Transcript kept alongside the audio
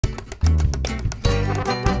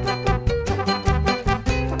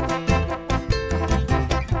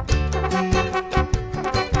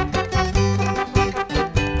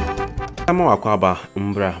Mesama wakwaba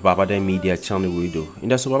mbra babada media channel wido.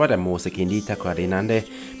 Inda so babada mo sekendi Takoradi nande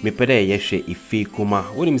me pede yehwe EffiaKuma.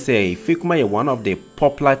 Wonim say EffiaKuma is one of the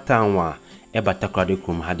popular town eba Takoradi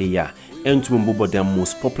krum hadiya. Entum mbubo the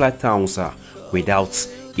most popular towns without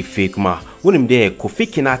EffiaKuma. Wonim de Kofi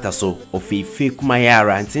Kinaata so of EffiaKuma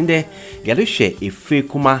yara ntinde yade hwe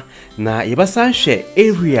EffiaKuma na yebasan hwe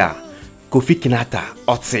area Kofi Kinaata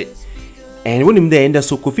otse. And when him there in the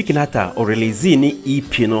so Kofi Kinaata or release ni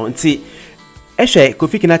EP no nti ehwe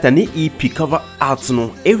Kofi Kinaata ni EP cover out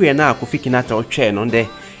no area na Kofi Kinaata o twa no de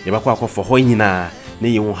ye bakwa akofo ho nyina na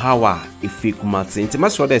ye wo hawa EffiaKuma nti ma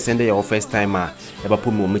sure dey send your first time e ba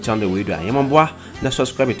put me on my channel we do ayemboa na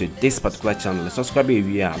subscribe to this particular channel subscribe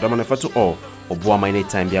we are don't for to all oboa my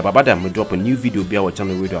anytime bia babada me drop a new video bia our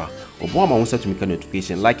channel we do oboa ma wonsa to make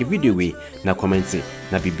notification like a video we na comment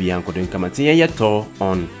na bibia nkodon kamati ye to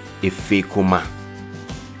on EffiaKuma.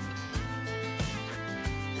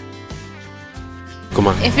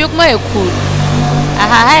 EffiaKuma is cool.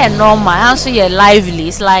 I normal. Also, you're lively.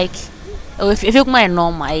 It's like EffiaKuma is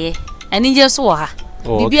normal. Yeah. And you just wa.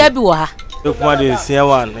 Bibi abi wa. EffiaKuma de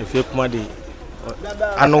C1. EffiaKuma de.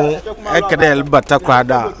 Ano ekede ba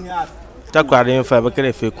Takoradi in fa bekede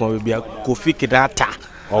EffiaKuma bibi Kofi Kinaata.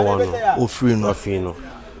 Oh wano. Ofino.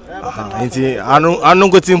 Nti anu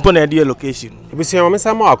go timpo na dey location. Ebisia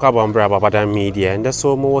mesama akwaba mbra babada media and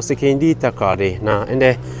so mo sekendi Takoradi na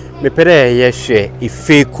ende me pere yehwe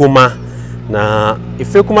EffiaKuma na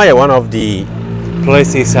EffiaKuma is one of the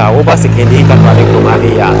places oba sekendi Takoradi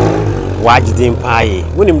krum ya wajidin pai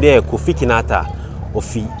wonim de Kofi Kinaata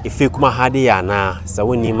ofi EffiaKuma hadiya na sa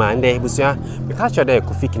woni ma ende ebisia me ka cho de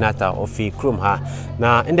Kofi Kinaata ofi krum ha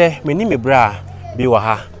na ende me ni me bra bi wa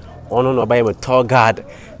ha ono no buy me tour guard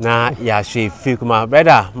na ya she EffiaKuma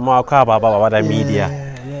brother ma kwa baba media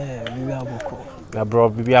bibi aboko na bro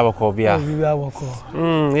bibi aboko bia bibi aboko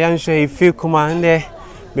ya she EffiaKuma nde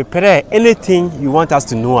me pere anything you want us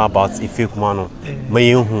to know about EffiaKuma no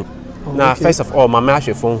may hu na first of all mama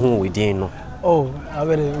she phone hu within no I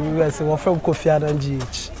mean we say we from Kofi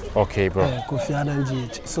GH. Okay bro Kofi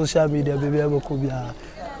GH social media bibi aboko bia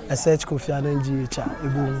search Kofi GH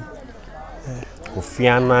ebu Kofi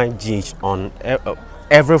GH on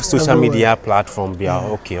every social media platform bia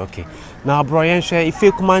okay now bro yen share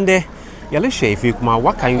EffiaKuma nde yale share EffiaKuma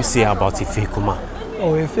what can you say about EffiaKuma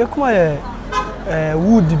EffiaKuma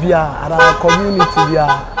wood bia our community bia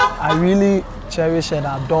I really cherish and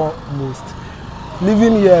adore most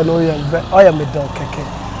living here no I am a dog keke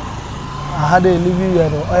I had a living here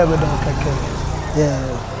no I am a dog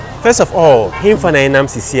keke first of all him for na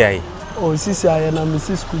CCI CCI na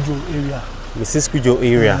Mrs. Kujo area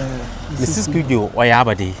Mrs. Kujo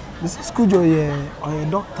oyabadi Mrs. Kujo a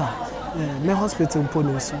doctor me hospital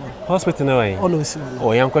ponos hospital na why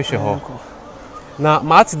oh yam kwehwe ho na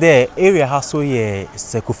mat there area ha so ye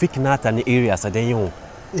Kofi Kinaata ni area saden yo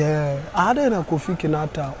I had a Kofi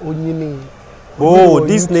Kinaata onyini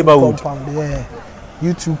this neighborhood compound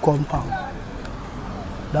YouTube compound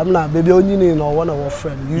damna baby onyini no one of our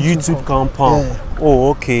friend YouTube compound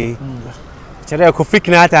okay chere Kofi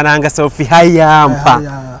Kinaata na ngasa ofi haya mpa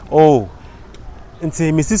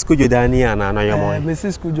nti Mrs. Kujo dani ana na yomo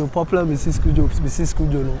Mrs. Kujo popular Mrs.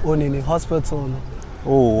 Kujo no oni ni hospital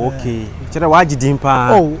no okay chere wajidi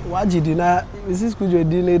mpa wajidi na Mrs. Kujo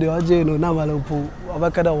di ne de oje no na malopo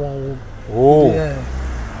abakada won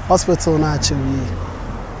hospital na achewi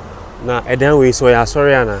na eden we so ya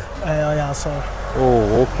sorry ana ya sorry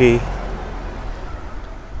okay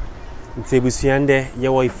nti busiande ye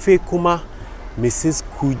wo EffiaKuma Mrs.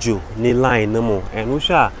 Kujo ni line namo and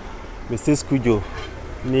usha Mrs. Kujo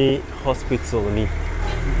ni hospital ni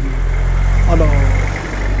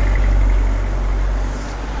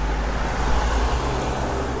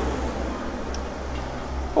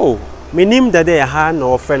minim that they ha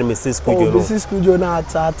no friend Mrs. Kujo Mrs. Kujo na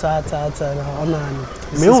ta na onani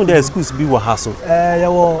me won the schools bi wo ha so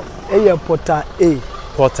yawo Porter A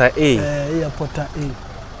Porter A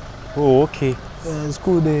okay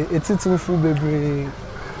school de etitim fu bebre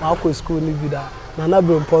akọ school ni bida nana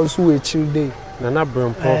brempon so we childe nana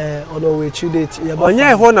brempon ono we childe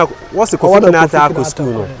onye ho na what's Kofi Kinaata akọ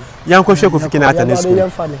school no yan ko hwe Kofi Kinaata ni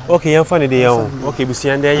school okay yan fane de yan okay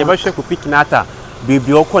busian de ye ba hwe Kofi Kinaata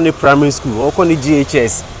bebi okọ ni primary school okọ ni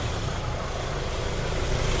GHS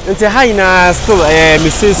nti high na school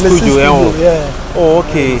Mrs. Kujo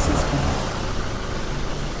okay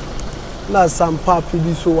na some papi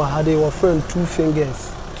bi so wa had a friend two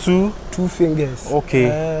fingers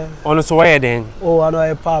okay on so why then I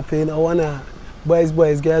know a papi I wanna boys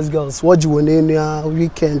girls what you want in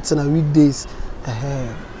weekends and weekdays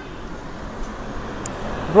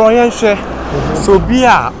bro yenhwe so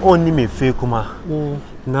bia oni me EffiaKuma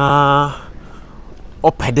na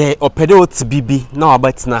opede otibibi na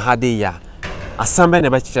wabatina hade ya asambe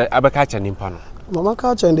na abeka cha nimpa no mama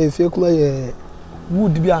culture the EffiaKuma ye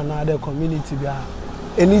wood bi another community bi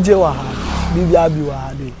enije wa ha bibia bi wa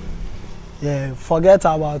ha de yeah forget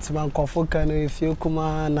about man Kofi kan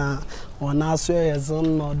EffiaKuma na ona so ye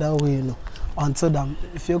zon no that way no until them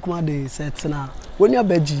EffiaKuma dey set na when you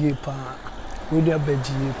beji pa when you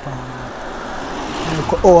beji pa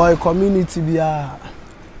oh community bi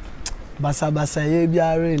basa ye bi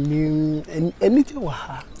are ni enije wa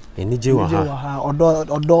ha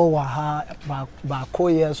odo wa ha ba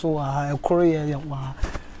koye so wa ha ekoro ye wa ha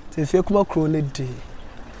te EffiaKuma kro ne de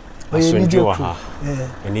enije wa ha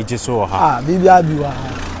enije so wa ha bibia bi wa ha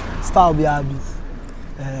style bi abi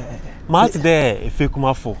mat there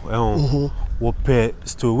EffiaKuma fo wo pe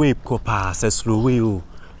stowaway ko pa se slowway o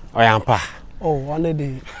oyampa one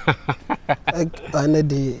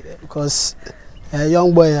day because a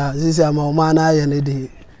young boy this am man na ne dey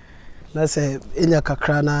na say enya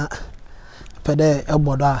kakra na pede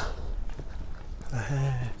ebodo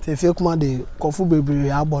te EffiaKuma dey kofu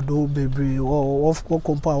bebre abodo bebre of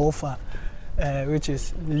compa offer which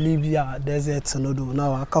is Libya desert no do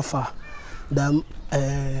now akafa them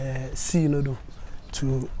sea no do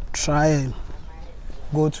to try and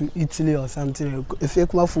go to Italy or something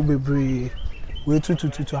EffiaKuma fu bebre we to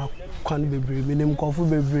kwan bebre minim kofu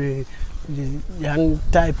bebre young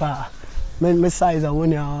type me size a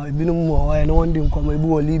one ya ebinum mo e no one dey come ebi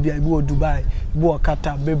wo Libya ebi wo Dubai ebi wo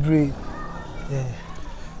Qatar bebre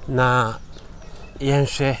na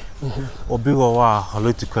yenhwe obi wo wa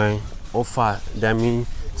holotikwan offer dami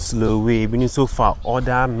slow way ebi so far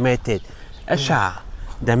other method esha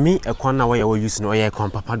dami ekwan na we use no ye kwan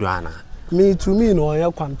papa do ana me to me no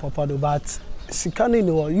ye kwan papa do but sikani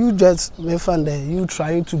no you just me find there you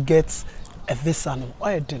trying to get a visa no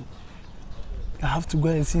why then I have to go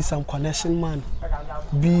and see some connection man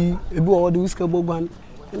be able all the whisker bogan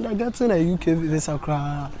and I got in a UK visa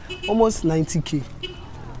almost 90k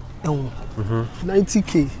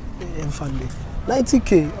 90k family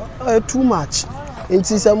 90k too much it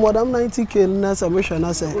is more than 90k na submission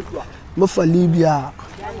na say mo for Libya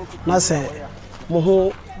na say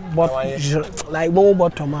mo but like mo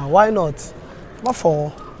bottom why not ma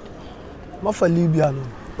for Libya no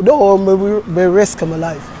don't be risk my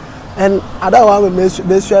life and I don't want to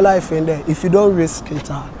base your life in there if you don't risk it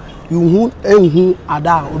you won't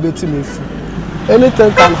ada obeti me free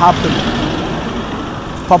anything can happen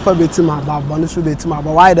papa beti ma ba bonu so beti ma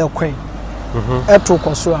ba why the queen eto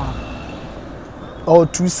koso or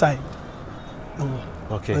two side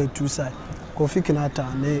okay two side Kofi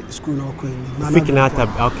Kinaata na school no queen Kofi Kinaata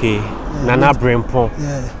okay nana brempon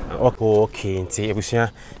yeah okay nti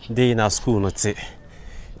ebusia dey na school no te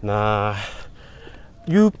na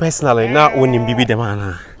you personally na onim bibi dem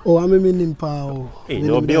ana oh am me nim pa oh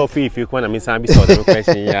no be of EffiaKuma na me san be so the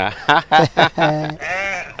question ya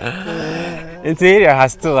nti area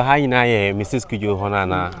has still high na ye Mrs. Kujo hona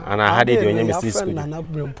na ana had it when Mrs. Kujo na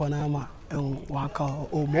brempon ama waka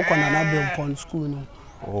oh mo kwa na brempon school no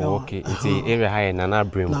oh okay nti area high na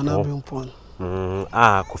brempon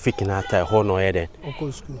Kofi Kinaata ho no ye den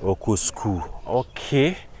oko school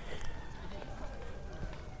okay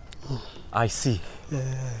I see.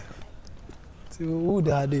 So who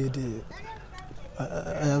they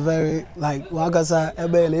very like wagasa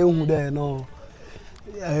ebe na ehu there no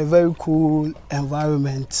a very cool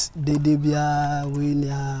environment they bia we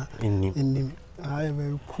near in a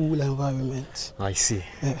very cool environment. I see.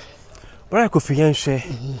 Yeah. But Kofi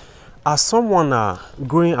yenhwe as someone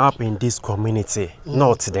growing up in this community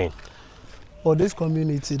not then for this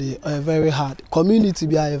community they are very hard community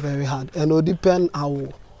be are very hard and it depend how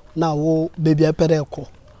now wo baby pedeko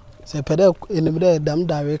se pedeko in the damn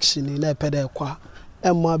direction in a pedeko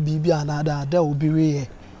emma bibi another there will be here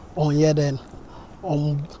on here then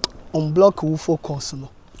on block will focus no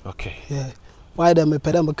okay yeah why them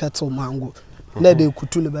pedem cattle mango let they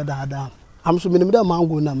kutu le beda adam am so minim da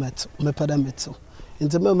mango na met me pedem meto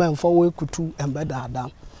into me man for we kutu and beda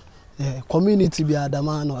adam yeah community be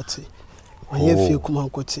adama not when you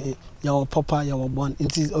EffiaKuma kote your papa your born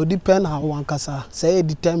it is all depend how one kasa say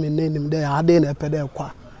determine name there ade na pede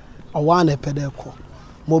kwa awa na pede ko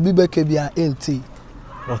mo bi beke bia enti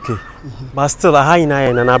okay but still a high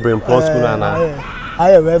na brempon school na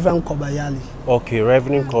I Reverend Kobayali okay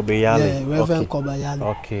Reverend Kobayali yeah Reverend Kobayali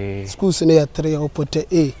okay school senior 3 opote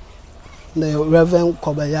A na Reverend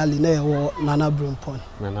Kobayali na wo nana brempon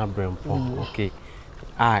okay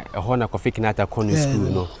hona Kofi Kinaata konu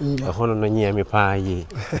school no hono no nyia me pa ye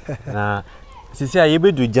na sisi a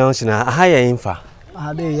yebedu junction a haya infa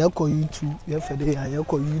Ade yako YouTube, yefede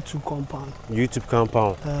yako YouTube compound. YouTube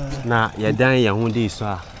compound. Na yedan ye ho dey so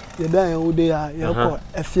a. Yedan ye ho dey a yako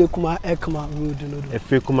EffiaKuma road no do.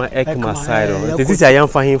 EffiaKuma side. This is a yam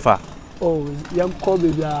for him fa. Oh, yam call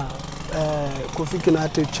baby Kofi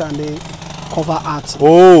Kinaata channel cover art.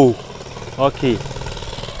 Oh. Okay.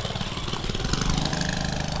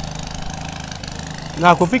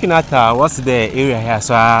 Now Kofi Kinaata, what's the area here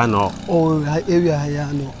so no? Oh, area here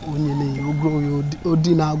no onyene ogro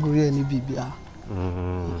odi na agro ni bibia.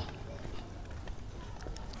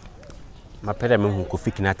 Ma pede me hu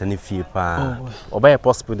Kofi Kinaata ni fie pa. Oba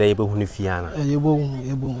possible that you be hu ni fie ana.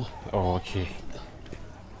 Yebo. Oh, okay.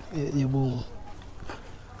 Yebo.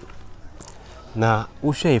 Na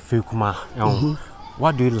wo share EffiaKuma,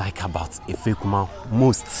 what do you like about EffiaKuma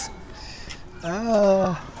most?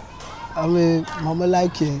 I mean, Mama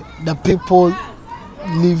like the people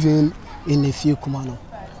living in EffiaKuma. No?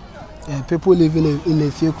 People living in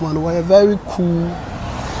EffiaKuma were very cool.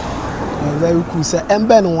 Very cool. So,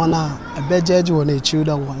 emben wana a budget on a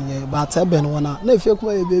children 1 year, but emben wana. No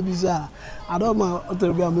EffiaKuma babies are. I don't know what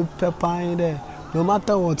to be a pepper in there. No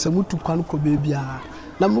matter what, a mutu kanko baby are.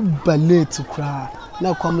 Namu ballet to cry.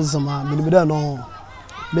 Now comes Zama, Minibida no.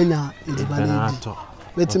 Mena is ballet.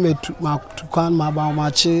 Let me to can my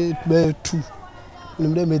bache be 2.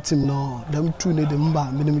 Nimde met him no. Them 2 need them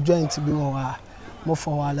ba. Minim join to be more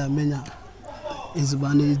for wala mena is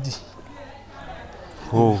banedi.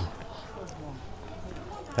 Oh.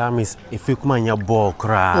 That means EffiaKuma in your ball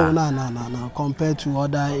cry. Oh no. Compared to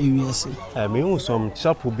other areas. I mean some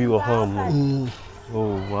shop will be your home.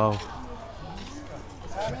 Oh wow.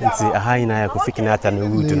 It's a high na Kofi Kinaata no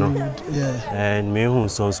wood no. Yeah. And me who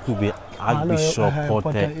some school be Archbishop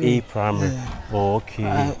Potter A primary. Yeah. Oh,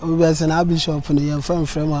 okay. We was an Archbishop in the from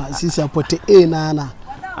sister Potter A nana.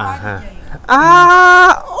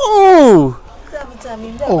 Oh.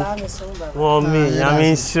 Well, me,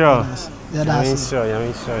 I'm sure. I'm sure.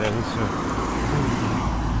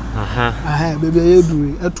 Baby, you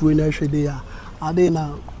do it. At when I should there. I did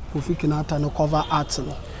now Kofi Kinaata no cover art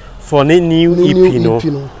no. For the new EP no.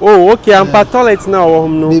 Oh, okay. I'm toilet now.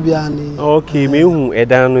 No. Baby, ani. Okay, me who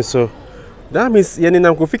edan so. That means you need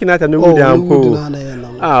Kofi Kinaata no good ampo.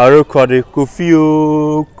 Record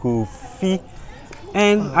Kofi.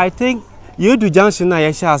 And I think you do junction na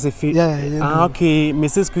you shall say fit. Yeah. Okay,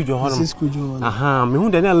 Mrs. Kujo hono. Mrs. Kujo. Me who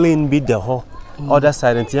the lane be the ho. Other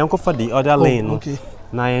side and yanko for the other lane. Okay.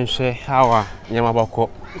 Na yen share how nyamabako.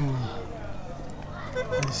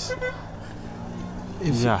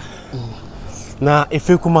 Yeah. Na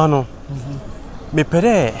EffiaKuma no. Me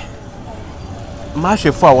pere ma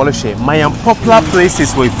shefo a wole hwe my popular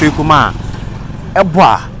places for EffiaKuma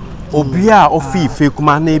eboa obi a ofi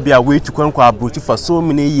EffiaKuma na bia we to kwankwa abroach for so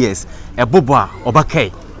many years ebobo a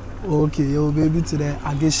obakai. Okay, yo baby today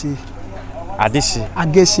Ageshe,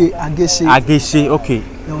 okay.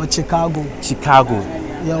 Yo Chicago,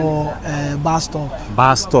 yo bus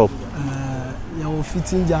stop, yo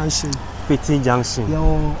Fitting Junction,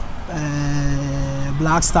 yo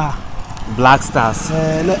Black Star,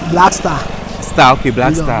 okay,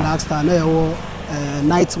 Black Star. No, yo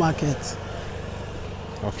Night Market.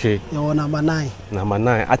 Okay. Yo number 9.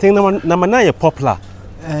 I think number 9 is popular.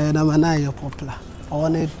 Number 9 is popular. I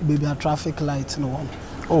want it baby a traffic light no one.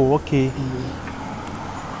 Oh, okay.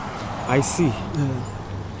 I see.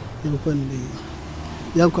 You can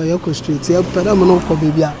Yoko Street. You peda mo no ko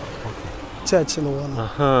baby a church no one.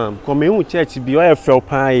 Come in church be why fell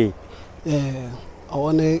pie. I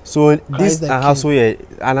want it. So this house here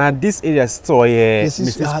and this area store here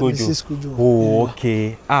Mrs. Kujo. Oh,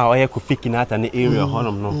 okay. I have Kofi Kinaata in the area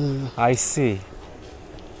honum no. I see.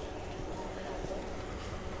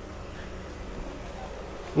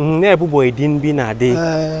 Boy didn't be na day.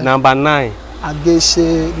 Number 9.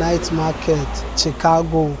 Ageshe, Night Market,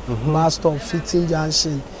 Chicago, bus stop, Fitting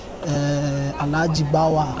Junction, Alhaji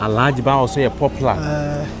Bawa so popular.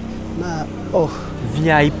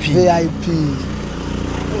 VIP.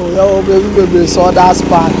 Oh, yo, baby, Sawdust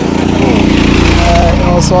Park.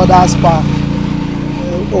 Sawdust Park.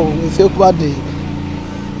 Oh, EffiaKuma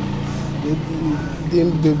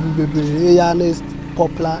the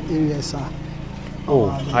popular areas. Oh,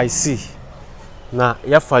 I see. Now,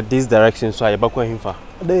 you for this direction, so I back him for.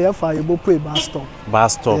 They have for you pay bus stop.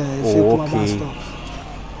 Oh, okay.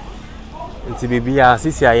 Nti baby,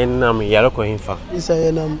 sisi aye na me yaro ko him for. Sisi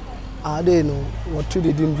aye na ade no what to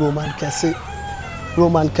the din Roman Kese. Oh,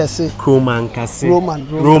 okay.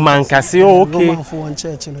 Roman for one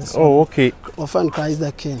church, you know. Oh, okay. My friend Christ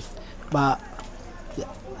the King, but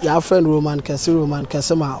your friend Roman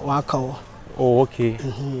Kese ma waka. Oh, okay.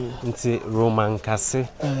 Nti Roman Kase.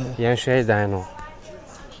 Yan share dan no.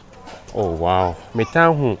 Oh wow. Me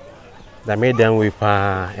town who that made them with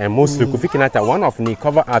and mostly Kofi Kinaata one of the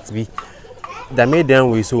cover arts be that made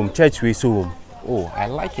them with home church with home. Oh, I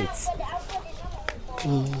like it.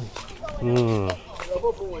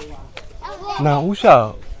 Now, who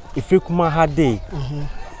shall EffiaKuma had day?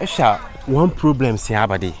 Shall one problem see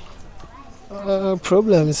abadi?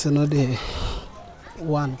 Problems no day.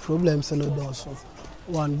 One problems no also.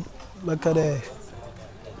 One make a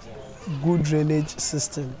good drainage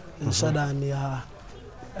system. Ensure that near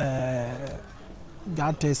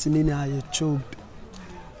gutters in you choked.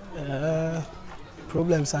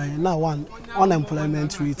 Problems are now one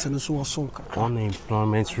unemployment rate and so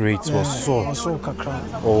Unemployment rate was so kakra.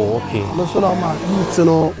 Oh, okay. No, so now you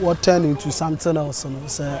know what turn into something else. You know,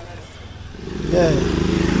 say yeah,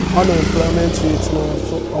 unemployment rate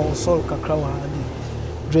also kakra.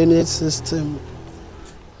 Drainage system.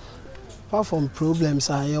 Apart from problems,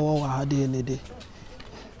 I hear what I had in the day.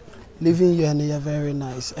 Living here near very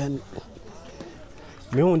nice and.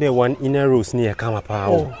 Me only one inner rooms near Kamapa.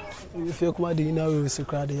 Oh, if you come at the inner rooms, you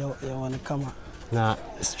want to come. Now,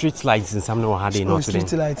 street lights in some no had enough.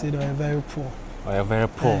 Street lights are very poor. Oh, you're very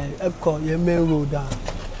poor. Epcot, your main road down.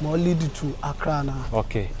 More lead to Accra now.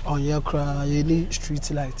 Okay. On your Accra, you need street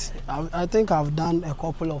lights. I think I've done a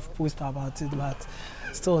couple of posts about it, but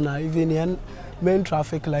still now, even in main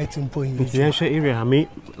traffic lights in point. In the ancient area, I mean,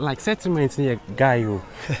 like settlements near Gaio.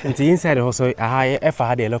 In the inside also, I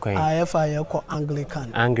had a local. I call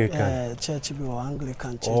Anglican. Anglican. Church or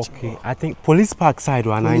Anglican church. Okay. I think police park side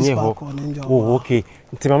one. Oh, okay.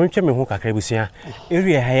 Nti mama mche me ho kakra busia.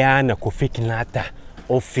 Area haya na Kofi Kinaata.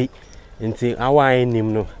 Ofi. Nti awa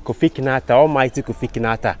enim no. Kofi Kinaata, almighty Kofi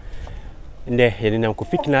Kinaata. Nde he na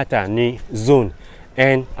Kofi Kinaata ni zone.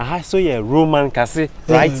 And I saw a Roman Cassie,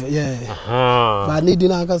 right? Yeah. But I need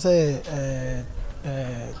to say,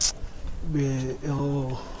 we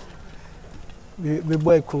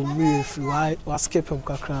boy come if I escape from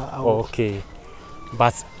Kakra. Okay.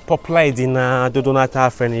 But popular in Dodonata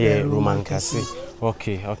friend here, Roman Cassie.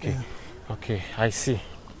 Okay. Okay, I see.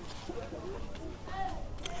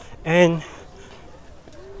 And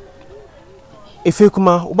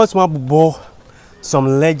EffiaKuma, what's my boy?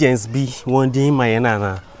 Some legends be one day in my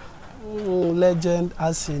nana. Legend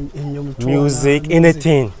as in your music,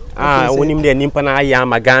 anything. When him there Nimpana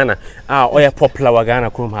Yama Ghana, or popular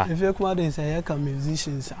Wagana Kuma. EffiaKuma they say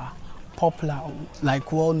musicians are popular,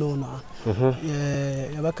 like well known.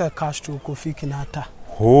 Yeah, Castro, Kofi Kinaata.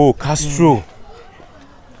 Oh, Castro.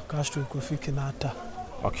 Castro, Kofi Kinaata.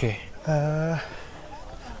 Okay.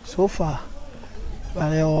 So far,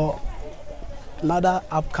 another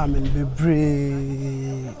upcoming be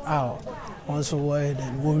brave also worried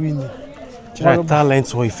and worrying. Talent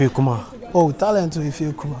for EffiaKuma. Oh, talent for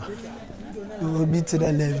EffiaKuma. We will be to the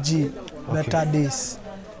LFG, better days.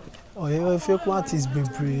 Oh, EffiaKuma is be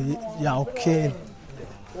brave. Yeah, okay.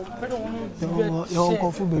 You're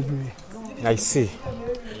Kofi be brave. I see.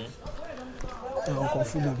 You're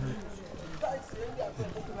Kofi be brave.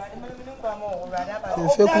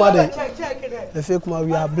 EffiaKuma,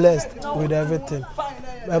 we are blessed with everything.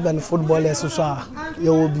 Even footballers,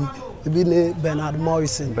 you will be Bernard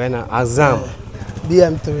Morrison. Bernard Azam.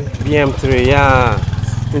 BM3, yeah.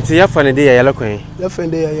 Into your funny day, you're looking. Your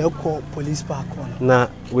friend there, you call police park. Now,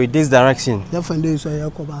 with this direction. Your friend there, so you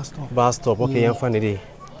call bus stop. Bus stop, okay, your funny day.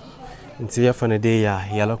 Into your funny day,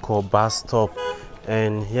 yeah, you call bus stop.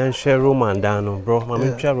 And you share Roman down, bro.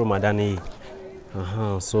 I'm share Roman down.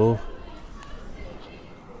 So.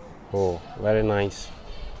 Oh, very nice.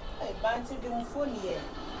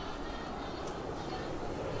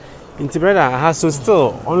 Inti brother, I have so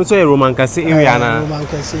still only to a Roman Cassie area now. Roman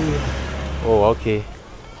Cassie area. Oh, okay.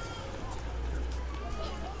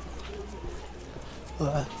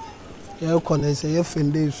 You can say your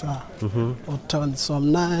friend is or turn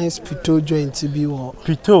some nice pito joint to be or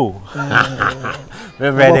pito.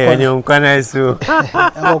 Very young corner so.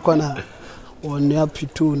 Corner or near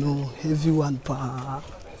pito no heavy one pa.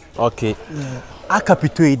 Okay. Aka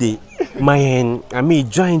pito ide. My I mean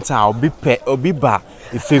joint I'll be bar.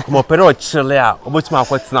 If you come up or chile out, about my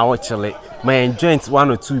what's now chile. My joints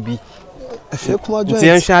 1 or 2 be. If you come joint.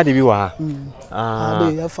 It's shady be wa.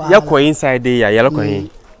 You're inside there, yellow coin.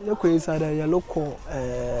 You're inside there, yellow call.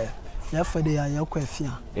 You're for the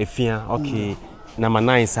Effia, okay. Number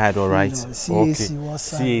 9 side, all right.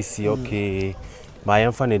 CAC, okay. By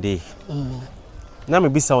a funny day. Now,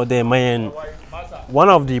 maybe so there, my one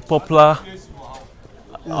of the popular.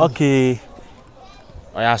 Okay.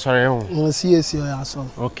 Oh, yeah, sorry.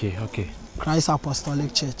 CAC, okay. Christ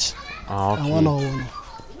Apostolic Church. Okay. One.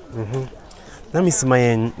 Let me see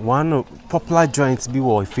my one popular joints be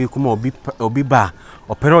wo EffiaKuma obi ba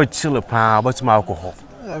opero chill pa but my alcohol.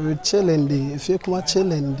 We chilling the EffiaKuma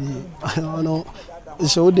chilling the no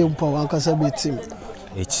show them for one kasa be team.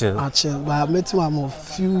 E chill. I chill but I met my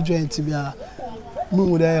few joints be a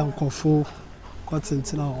mu there on Kofi cotton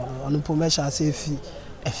now on information say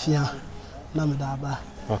Effia na me da ba.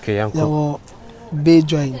 Okay, yanko. Your bay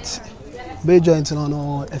joint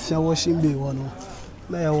no Effia washing bay one no.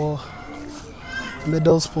 Your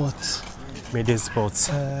middle sports.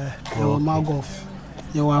 Your Magoff.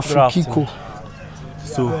 Your Afrikiko.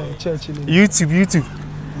 So YouTube.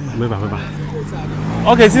 Remember.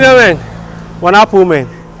 Okay, see you man. One apple man.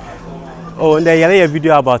 Oh, and there a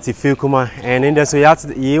video about EffiaKuma, and in there so you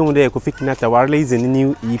there Kofi Kinaata were releasing a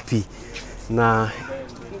new EP. Na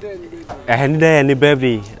any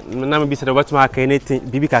birthday. Na be said what mark anything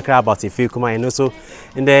bibi kakra about EffiaKuma and also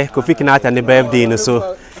in there Kofi Kinaata and the birthday and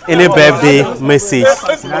so any birthday message.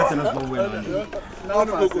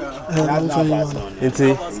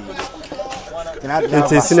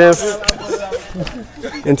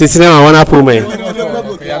 Into cinema one apple man.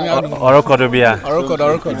 Orokod.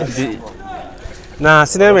 Na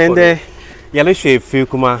cinema in there yellow shape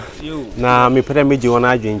EffiaKuma. Na me put a meji one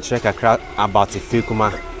agent check about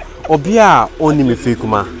EffiaKuma. Obia only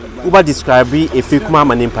EffiaKuma. Uba describe EffiaKuma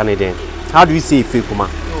manimpa then. How do you say EffiaKuma?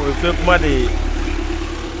 EffiaKuma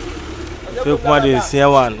the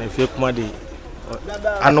C1, EffiaKuma the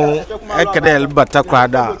ano ekede ba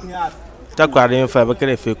Takoradi in five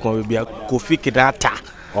ekede EffiaKuma be a Kofi Kinaata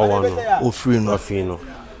or one ofri no.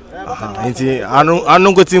 Nti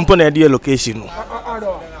ano go timpo na dey location no.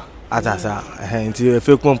 Atasa nti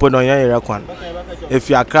EffiaKuma pon on yan area kwan. If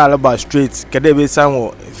you are about straight kede be san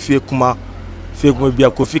wo EffiaKuma be a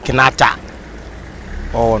Kofi Kinaata.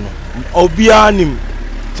 Oh no. Obia nim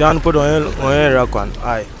Jan put on area kwan.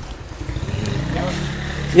 Ai.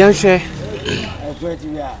 Yanshe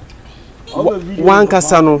one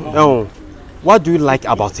kasano what do you like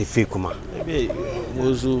about EffiaKuma?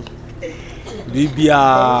 Ozu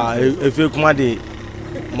bibia EffiaKuma de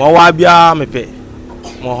mo wa bia mepe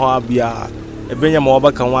mo ho bia ebenya mo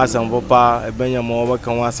ba kan wasam papa ebenya mo ba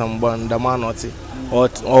kan wasam banda ma noti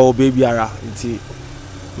o baby ara nti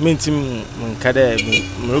mintim nkade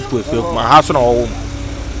mrepu EffiaKuma ha so na wo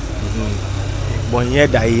bonye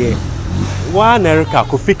da ye one Erica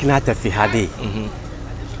Kofi Kinaata fi hade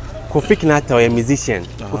Kofi Kinaata a musician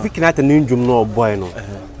Kofi Kinaata no ndwum no boy no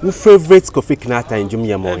who favorite Kofi Kinaata ndwum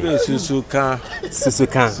ye mo Susuka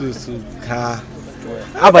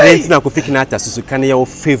abadenti na Kofi Kinaata Susuka na your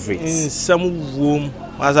favorite some wom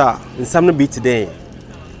maza some no beat today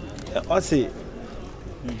I say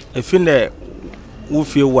if in there who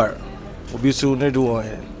feel war obi so ne do o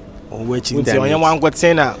watching them on one got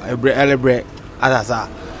say na ebre asasa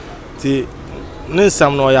ti ne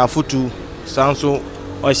sam no ya futu sanso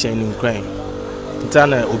o hyen ni nkran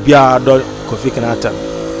ntana obi a do Kofi Kinaata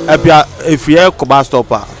apia efie koba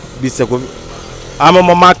stopper bi se ko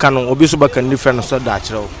amama maka no obi so baka ni friend so da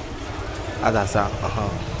kire asasa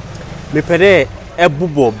me pede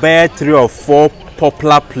ebubo be 3 or 4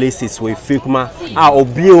 popular places with EffiaKuma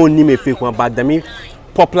obi oni me EffiaKuma but them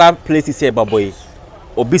popular places here baboy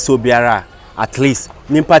obi so biara at least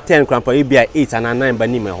nimpa 10 krampa e bia 8 and 9 ba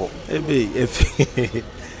ni me ho ebe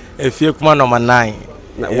EffiaKuma number 9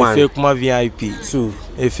 EffiaKuma VIP 2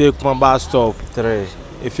 EffiaKuma bus stop 3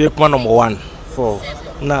 EffiaKuma number 1 4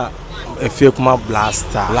 na EffiaKuma Black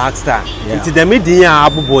Star into the media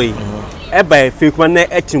abuboy e ba EffiaKuma na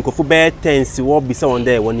echinkofo be 10 si wo bisa on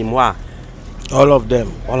there woni mo a all of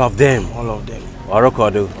them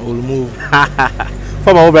Orokodo will move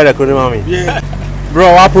for my better could mommy yeah bro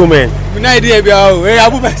apple man we no idea be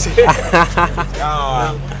abu be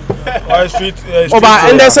oh street but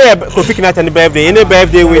and they say Kofi Kinaata and birthday any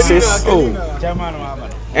birthday wishes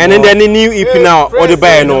and then the new EP now or the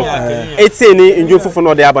buy no it's any in for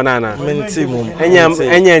no the banana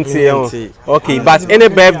okay but any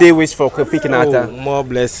birthday wish for Kofi Kinaata more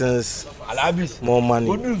blessings more money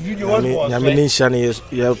nyamini shani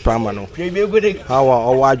ye prama no how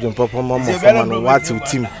our adwon papa mama for no what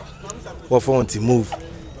team what for to move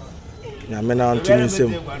nyamina antuni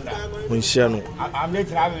nsem unhia no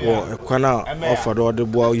wo ekwana offer do the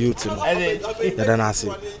boy youth no ya na ase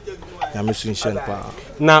nyamisu nhia no pa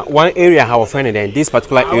na one area how friend then this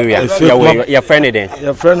particular area your friend then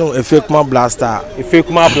your friend EffiaKuma Black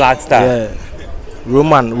Star yeah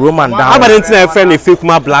Roman down. How about the friend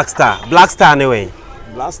EffiaKuma Black Star anyway.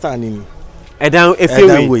 Black Star ni. And then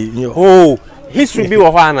EffiaKuma. Oh, history be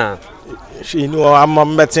wahana. She know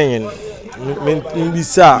I'm betting.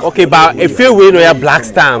 Okay, but EffiaKuma no ya Black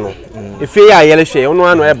Star no. Efia yellow shade, no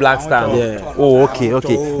one wear black star. Yeah. Oh, okay.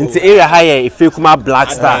 Into area higher, EffiaKuma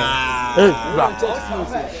black star.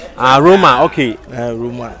 Roma, okay.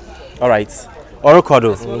 Roma. All right.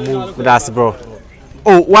 Orokodo. That's bro.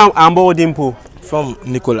 Oh, one ambo dimpo From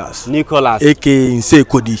Nicholas. A.K. Inse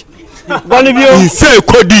Kodi. Bonibio. Inse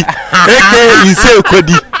Kodi. A.K. Inse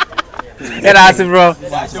Kodi. Yeah, that's bro.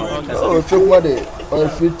 Oh, EffiaKuma de or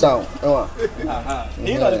Freetown.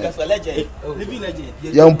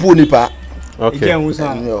 Young Punipa. Okay.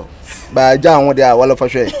 By John, what they are well for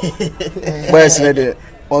sure. Where's the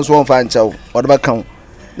once one fine chow or the count.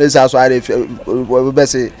 This house I will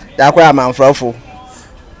best say, Yakwa man fruffle.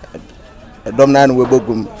 Domnan we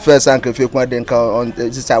book first and EffiaKuma then on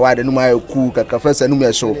this why the number cook a first and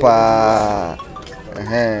number so pa.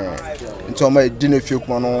 Until my dinner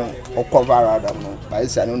EffiaKuma or cover Adam. I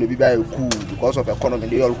say I don't be very cool because of economy.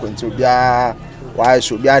 They all going to be why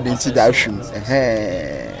should be adding to that shoe.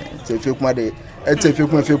 EffiaKuma de. It's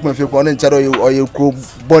EffiaKuma and Charo or you cook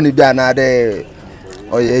Bonnie Biana there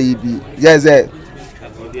or ye be. Yes, the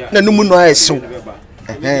Numuno is so.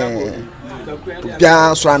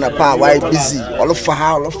 Bian Swana Pa, why busy? All of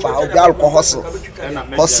alcohol hustle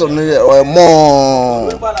or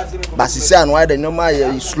more. Basisan, why the no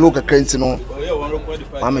my slow a crentino.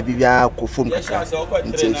 Mamma be a kofum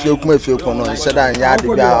until EffiaKuma said I yard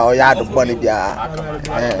or yard of Bonnie Bia.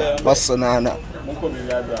 Bostonana.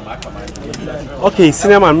 Okay,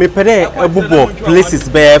 cinema me pede ebubo places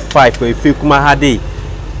bear 5 for EffiaKuma hade.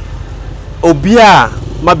 Obia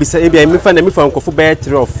ma bisa ebia me fa nkofo bear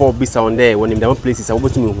 3 or 4 bisa on there when them places I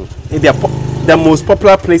want to hu. Ebia the most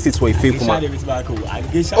popular places for EffiaKuma.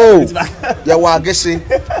 Oh, ya wa gese.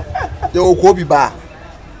 Ya wo Kofi ba.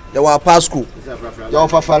 Ya wa Pasco. Ya wa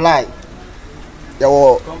Fafalai. Ya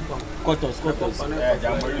wa Kotos.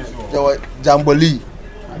 Ya wa Jamboli.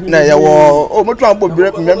 Na ya wo o mo twan bo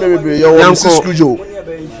break me ya wo Skujo.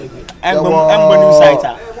 Embo new site.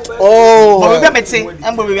 Oh, But we amete.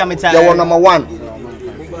 Embo we amete. ya wo number 1.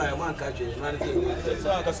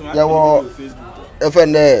 Ya wo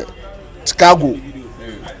FN Chicago.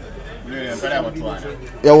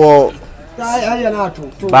 Ya wo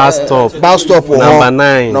Bus stop number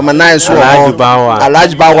 9. Number 9 so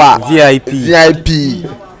Alhaji Bawa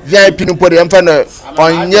VIP no pode emfa na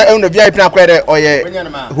onye VIP na kwere oye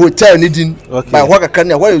hotel ni din by waka kan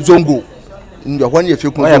na why zongo ndo hwan ye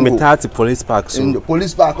EffiaKuma zongo metati police park so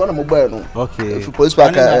police park on mo boy no okay police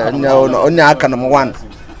park onya aka number 1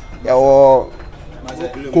 ya wo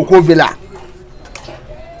Coco Villa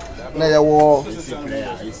na ya wo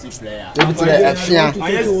Efia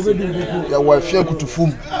ya wo Efia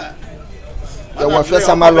kutufum ya wo Efia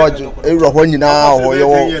Sama Lodge ero ho nyina ho ya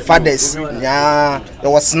wo fathers nya ya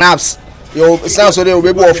wo snaps yo snaps so dey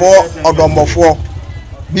obebu ofo odomofo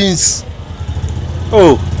beans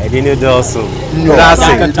oh I didn't do also that's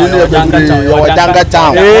it yo Janga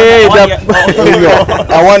town hey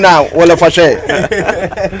I wanna wala for sure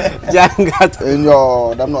Janga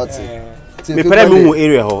yo I'm not me pere me hu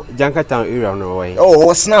area ho Janga town area no way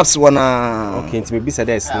oh snaps wanna okay it may be said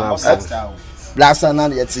that snaps blaster na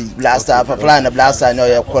yeti blaster for flying the blaster no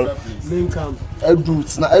ya call edu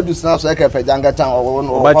snaps like pe Janga town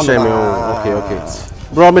o okay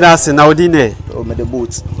bro me that's now di ne oh me the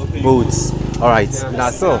boats all right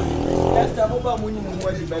that's all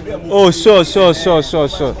oh sure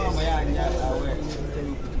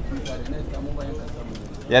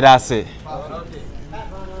yeah that's it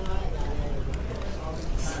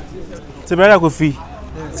so brother Kofi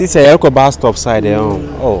since you go bus stop side there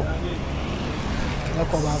oh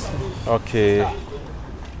okay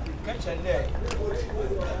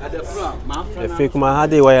EffiaKuma how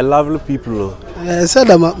they were lovely people said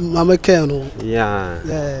that mama care no yeah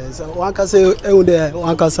so one can say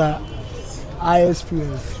one can say I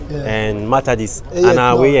experience and matter this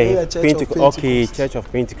and we Pentecost okay Church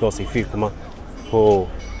of Pentecost EffiaKuma oh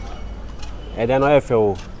and then I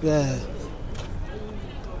feel yeah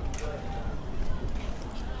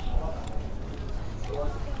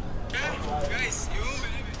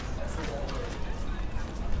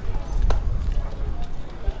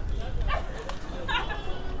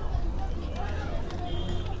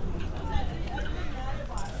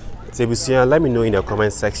let me know in the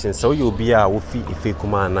comment section so you'll be a wofi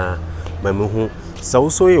EffiaKuma na mamehu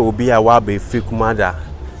so you'll be a wabe EffiaKuma da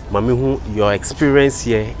mamehu your experience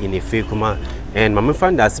here in EffiaKuma and mame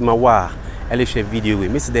find that sima wa share video we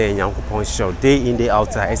miss the Nyankopon show day in day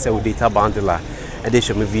out SL data bundler and they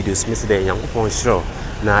show me videos miss the Nyankopon show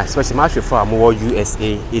now especially much for more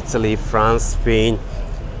USA Italy France Spain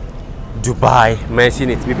Dubai, mention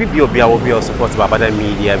it. Maybe be support by other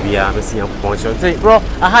media. Be a missing function. Say, bro,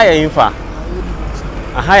 a higher infa.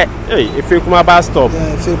 Aha, hey, EffiaKuma bus stop.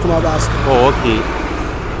 Yeah, EffiaKuma bus stop. Oh, okay.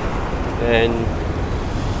 And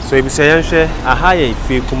so if you say aha,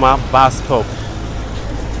 EffiaKuma bus stop.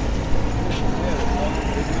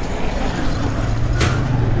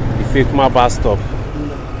 EffiaKuma bus stop.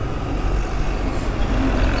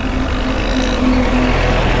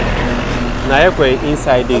 Now you're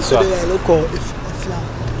inside this. So look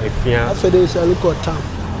at town.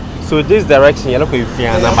 So this direction, you look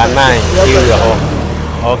at number 9 area.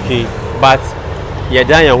 Okay, but you're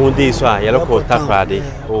done your whole day, so you look at Takoradi.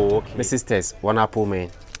 Oh, okay. My sisters, one apple man.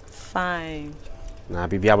 Fine. Na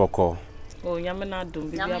bibi aboko. Oh, yamena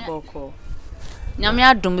dum bibi aboko. Nyame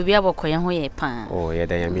adom bibi aboko ye ho ye pa. Oh, yeah,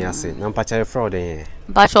 then me ase. Na mpacha fraud eh.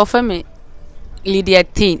 Ba shofe me Lydia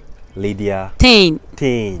Teen. Lydia Teen.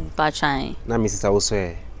 Ba chai. na my sister also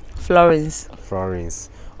eh. Florence.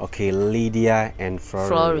 Okay, Lydia and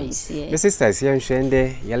Florence. Yeah. My sisters here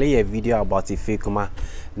shende yale a video about EffiaKuma.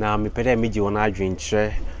 Na me pede me ji wona adwen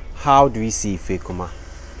kire. How do we see EffiaKuma?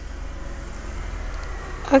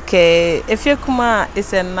 Okay, EffiaKuma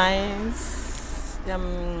is a nice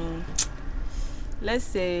let's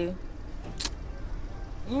say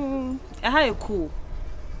how cool.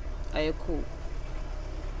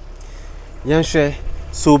 Yanshe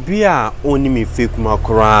so bia oni me EffiaKuma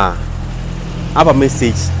kora. Aba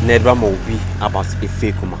message na edba ma obi about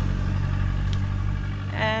EffiaKuma.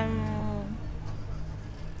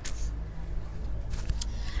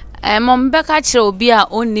 Mom beka kire obi a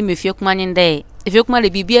onni me EffiaKuma nyinde. EffiaKuma le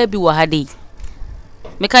bibia bi wo hade.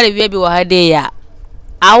 Meka le bibia bi wo hade ya.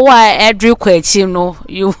 Awa edru kwachi no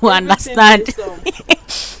you understand.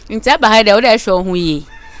 Ntia ba hade wo da hwe ho yi.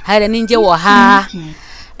 Hade ninje wo ha.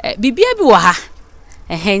 Bibia bi wo ha.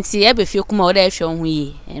 Henti e be EffiaKuma wo da hwe ho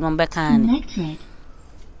yi. Mom beka ne.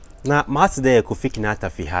 Na mat de Kofi Kinaata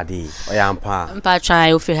fi hade oyampa. Mpa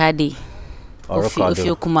try ofi hade.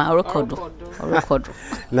 EffiaKuma record.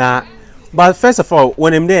 Na but first of all,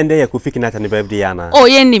 when I'm there and there Kofi Kinaata ne birthday ana. Oh,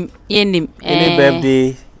 yenim. Any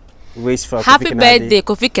birthday wish for happy Kofi birthday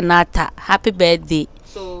Kofi Kinaata. Happy birthday.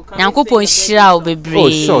 So Nyankopon shira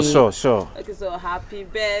obebre. Oh, sure. Okay, so happy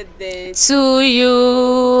birthday to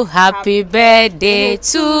you. Happy birthday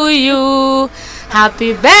to you.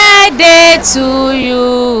 Happy birthday to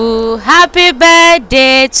you. Happy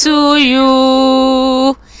birthday to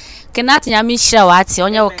you. Kinaata nyame shira wate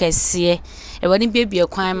onya wokese. Ewani baby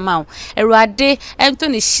ekwan ma Erade ento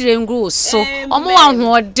ne hire ngru so omo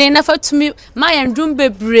ahoden na fatumi ma ya ndum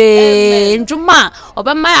bebre nduma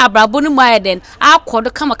obema abrabo ne mu ayeden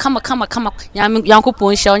akodo kama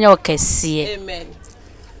Yankopon hia onya okese. Amen.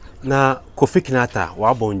 Na Kofi Kinaata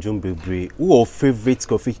wa bonjum bebre wo favorite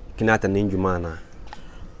Kofi Kinaata ne nduma na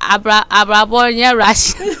abrabo nya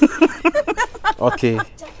rush. Okay.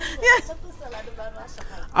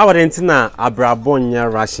 Our Entina Abrabonya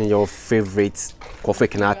Russian your favorite Kofi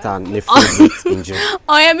Kinaata ne favorite injum.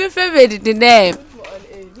 Oh, yeah, my favorite today.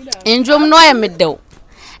 Injum no ya middle.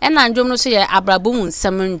 And Anjum no say Abrabum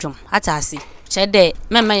Samunjum. Atasi. Chede,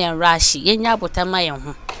 Mamma and Rashi, Yenya Botama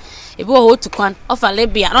Yam. If we hold to quan of a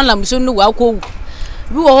Libya, I don't know soon to walk. We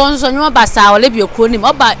were once on your basa or Libya cronim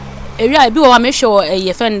about a be what I make sure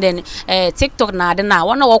a friend then TikTok na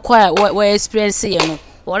one or quiet where experience you know.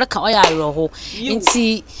 What ka oya roho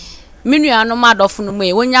nti menua no madofo no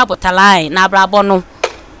me wonya botalai na abrabo no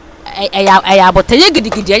eya botaye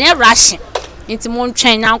gidigidi anya rush nti mo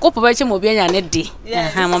ntwen Nyankopon ba che mo bi anya ne de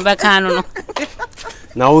mo be kan no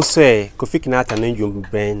na wo say Kofi Kinaata na ndwom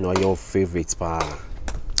ben no your favorite pa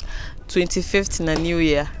 25th na new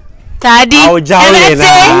year tadi jawle na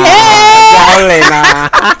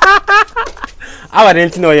our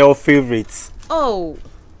didn't know your favorite. Oh,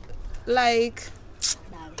 like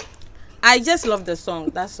I just love the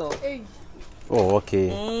song, that's all. Oh, okay.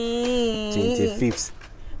 25th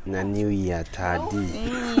na new year tadi.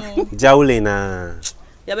 Jawle na.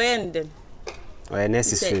 Ya be enden. Oh,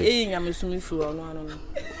 necessary.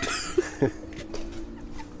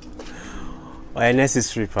 Oh,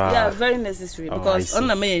 necessary pa. Yeah, very necessary because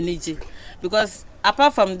on my energy. Because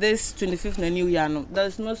apart from this 25th na new year no, there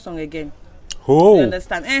is no song again. Oh. You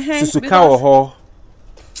understand? Susuka oho.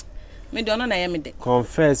 Me don't know na yemi de.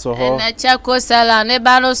 Confess oho. Na chako sala ne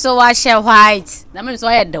ba no so wa she white. Na me so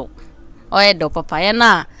oyedo. Oyedo papa ye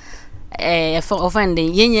na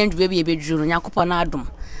offending yenye ndwe bi ebeduru Nyankopon na adom.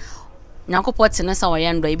 Nyankopon tene sa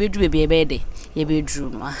woyendo ebeduru bi ebede ye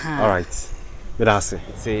beduru no. Aha. All right. Good answer.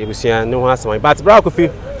 See, we see no one answer. But bra Kofi,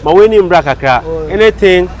 my winning bra kakra.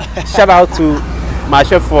 Anything? Shout out to my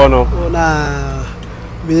chef for no. Nah,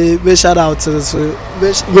 we shout out to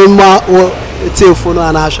me ma phone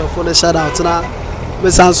and I for the shout out na. Me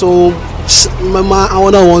sanso mama I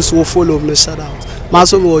wanna wants to follow me shout out.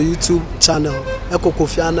 maso mo YouTube channel eko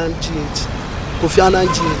Kofi Annan GH Kofi Annan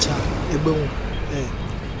GH egbe hu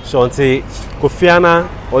so nti Kofi Annan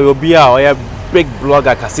oyobia oya big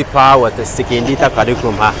blogger kasipa with the secondary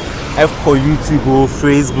curriculum ha for YouTube,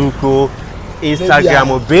 Facebook,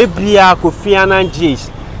 Instagram, baby Kofi Annan GH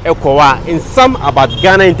ekowa in some about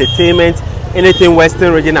Ghana entertainment, anything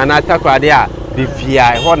Western region and Takoradi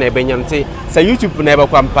BPI ho na ebenyamte say YouTube na ebe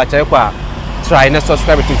kwa mpacha kwa try na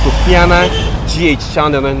subscribe to Kofi Annan GH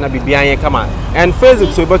channel na BBI kama and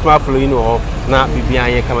Facebook so about my follow you know na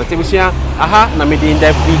BBI kama tebusha aha na me dey in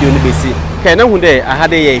that video ni besi kai na hu dey aha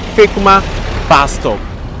dey EffiaKuma bus stop